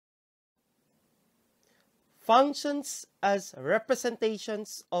Functions as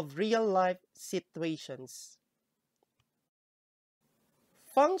representations of real-life situations.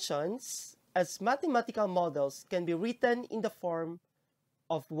 Functions as mathematical models can be written in the form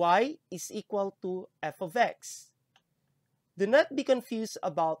of y is equal to f of x. Do not be confused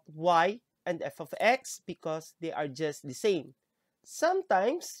about y and f of x because they are just the same.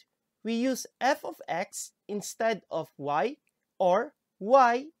 Sometimes we use f of x instead of y or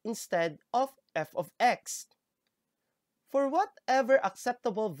y instead of f of x. For whatever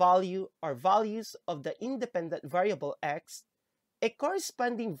acceptable value or values of the independent variable x, a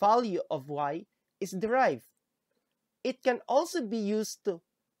corresponding value of y is derived. It can also be used to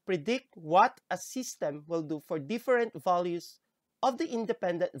predict what a system will do for different values of the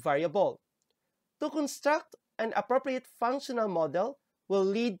independent variable. To construct an appropriate functional model will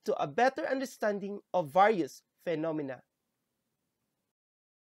lead to a better understanding of various phenomena.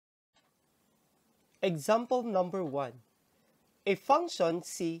 Example number 1. A function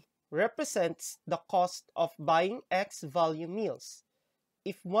c represents the cost of buying X value meals.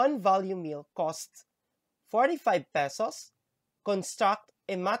 If one value meal costs 45 pesos, construct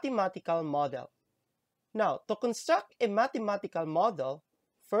a mathematical model. Now, to construct a mathematical model,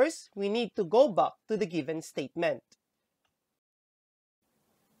 first we need to go back to the given statement.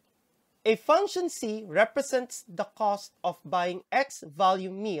 A function c represents the cost of buying X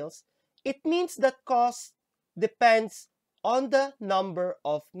value meals. It means that cost depends on the number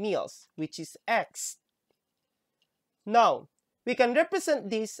of meals, which is X. Now, we can represent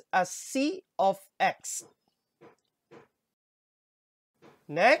this as C of X.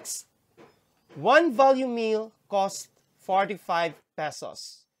 Next, one value meal costs 45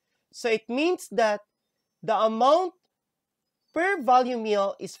 pesos. So it means that the amount per value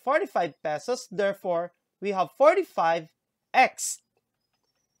meal is 45 pesos. Therefore, we have 45x.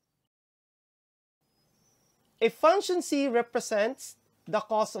 A function c represents the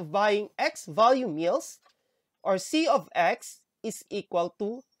cost of buying X value meals, or C of X is equal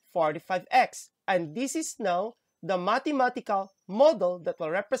to 45x. And this is now the mathematical model that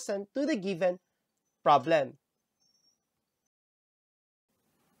will represent to the given problem.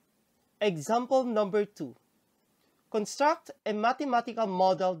 Example number 2. Construct a mathematical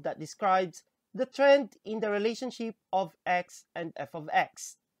model that describes the trend in the relationship of x and f of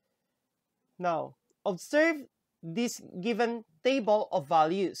x. Now, observe this given table of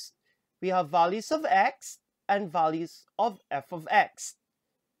values. We have values of x and values of f of x.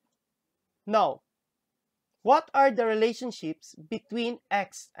 Now, what are the relationships between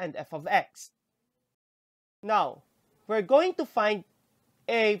x and f of x? Now, we're going to find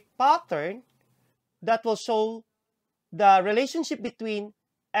a pattern that will show the relationship between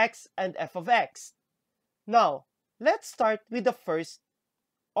x and f of x. Now, let's start with the first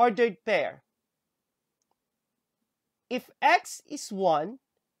ordered pair. If x is 1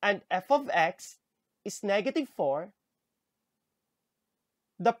 and f of x is -4,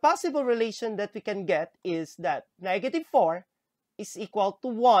 the possible relation that we can get is that -4 is equal to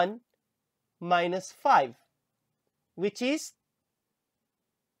 1 minus 5, which is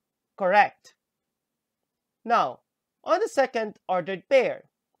correct. Now, on the second ordered pair,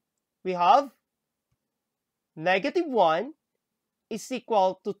 we have -1 is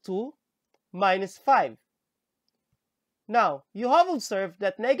equal to 2 minus 5. Now, you have observed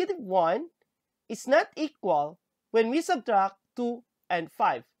that -1 is not equal when we subtract 2 and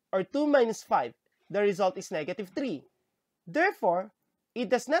 5, or 2 minus 5. The result is -3. Therefore, it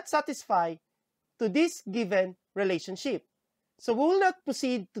does not satisfy to this given relationship. So we will not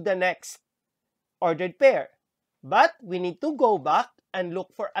proceed to the next ordered pair. But we need to go back and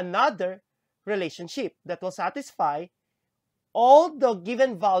look for another relationship that will satisfy all the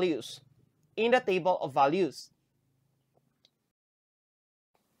given values in the table of values.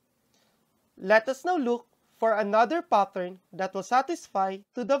 Let us now look for another pattern that will satisfy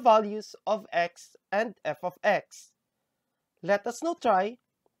to the values of x and f of x. Let us now try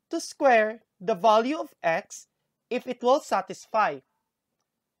to square the value of x if it will satisfy.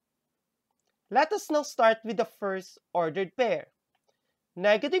 Let us now start with the first ordered pair.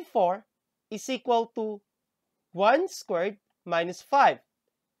 -4 is equal to 1 squared minus 5.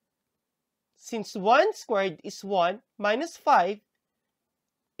 Since 1 squared is 1 minus 5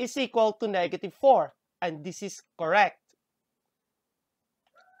 is equal to -4, and this is correct.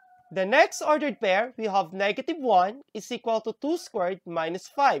 The next ordered pair, we have -1 is equal to 2 squared minus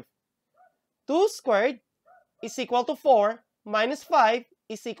 5. 2 squared is equal to 4 minus 5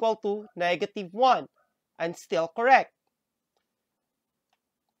 is equal to -1, and still correct.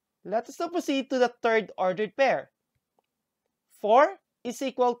 Let us now proceed to the third ordered pair. 4 is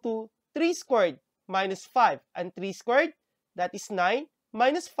equal to 3 squared minus 5. And 3 squared, that is 9,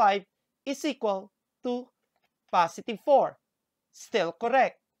 minus 5 is equal to positive 4. Still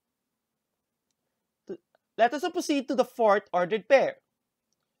correct. Let us proceed to the fourth ordered pair.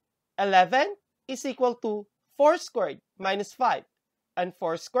 11 is equal to 4 squared minus 5. And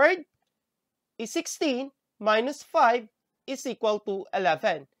 4 squared is 16 minus 5 is equal to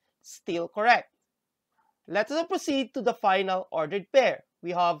 11. Still correct. Let us proceed to the final ordered pair.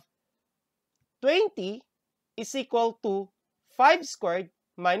 We have 20 is equal to 5 squared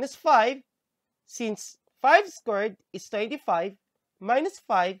minus 5. Since 5 squared is 25, minus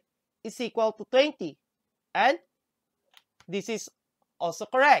 5 is equal to 20. And this is also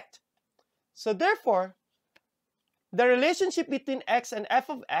correct. So therefore, the relationship between x and f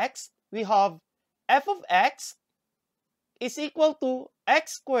of x, we have f of x is equal to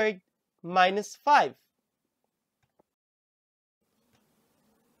x squared minus 5.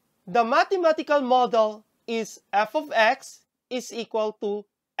 The mathematical model is f of x is equal to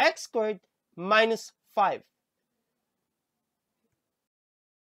x squared minus 5.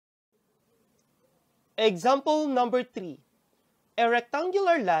 Example number 3. A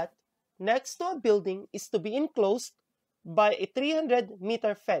rectangular lot next to a building is to be enclosed by a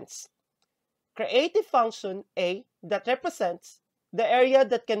 300-meter fence. Create a function a that represents the area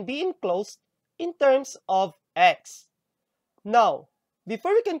that can be enclosed in terms of x. Now,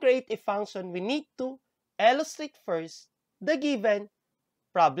 before we can create a function, we need to illustrate first the given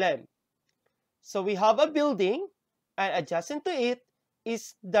problem. So we have a building, and adjacent to it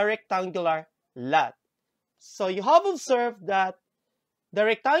is the rectangular lot. So you have observed that the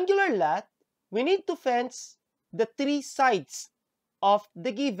rectangular lot, we need to fence the 3 sides of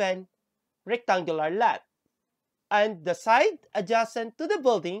the given rectangular lot. And the side adjacent to the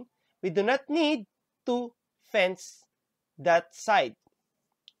building, we do not need to fence that side.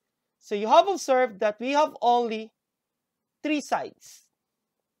 So you have observed that we have only 3 sides.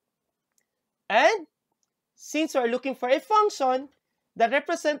 And since we are looking for a function that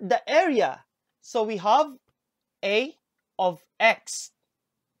represents the area, so we have a of x.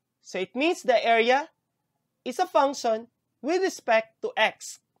 So it means the area is a function with respect to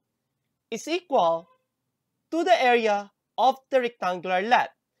x is equal to the area of the rectangular lot.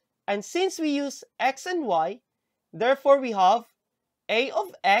 And since we use x and y, therefore we have a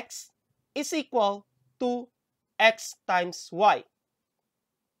of x is equal to x times y.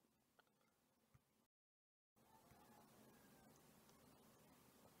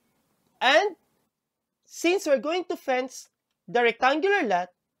 And since we're going to fence the rectangular lot,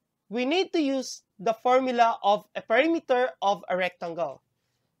 we need to use the formula of a perimeter of a rectangle.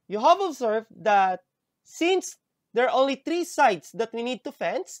 You have observed that since there are only 3 sides that we need to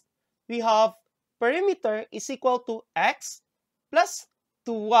fence, we have perimeter is equal to x plus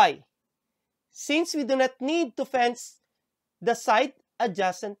 2y. Since we do not need to fence the side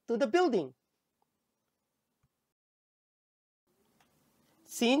adjacent to the building.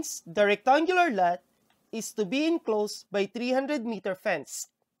 Since the rectangular lot is to be enclosed by 300-meter fence,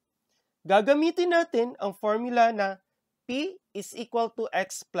 gagamitin natin ang formula na P is equal to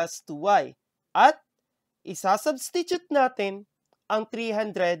x plus 2y at isasubstitute natin ang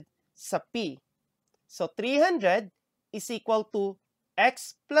 300 sa P. So 300 is equal to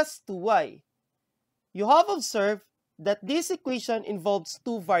x plus 2y. You have observed that this equation involves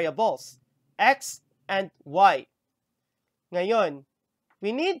 2 variables, x and y. Ngayon,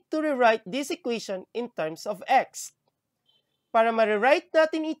 we need to rewrite this equation in terms of x. Para ma-rewrite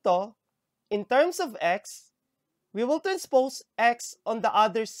natin ito in terms of x, we will transpose x on the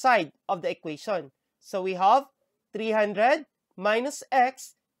other side of the equation. So we have 300 minus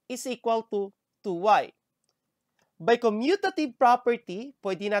x is equal to 2y. By commutative property,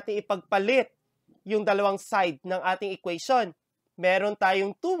 pwede natin ipagpalit yung dalawang side ng ating equation. Meron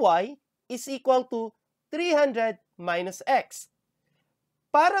tayong 2y is equal to 300 minus x.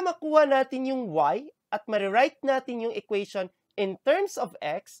 Para makuha natin yung y at ma-rewrite natin yung equation in terms of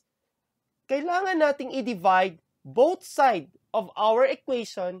x, kailangan nating i-divide both sides of our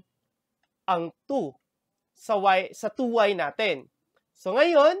equation ang 2 sa 2y natin. So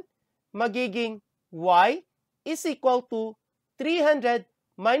ngayon, magiging y is equal to 300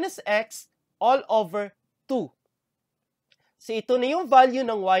 minus x all over 2. So ito na yung value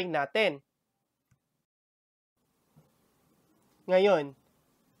ng y natin. Ngayon,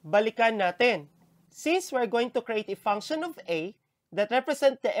 balikan natin. Since we're going to create a function of a that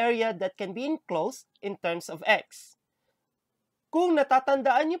represents the area that can be enclosed in terms of x. Kung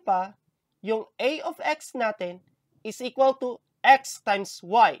natatandaan niyo pa, yung a of x natin is equal to x times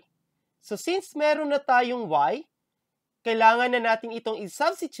y. So since meron na tayong y, kailangan na natin itong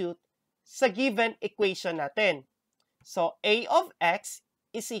i-substitute sa given equation natin. So, a of x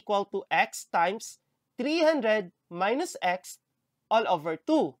is equal to x times 300 minus x all over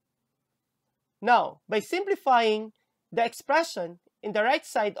 2. Now, by simplifying the expression in the right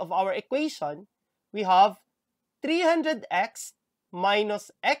side of our equation, we have 300x minus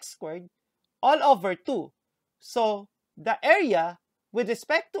x squared all over 2. So, the area with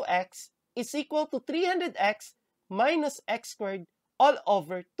respect to x is equal to 300x minus x squared all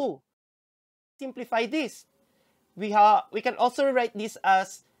over 2. Simplify this. We can also write this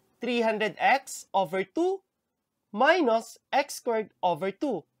as 300x over 2 minus x squared over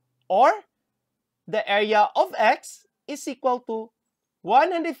 2. Or, the area of x is equal to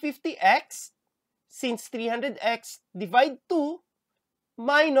 150x, since 300x divide 2,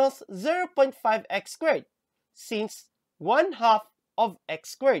 minus 0.5x squared, since 1/2 of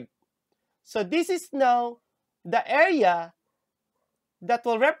x squared. So this is now the area that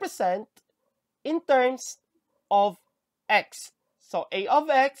will represent in terms of x. So a of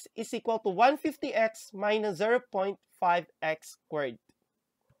x is equal to 150x minus 0.5x squared.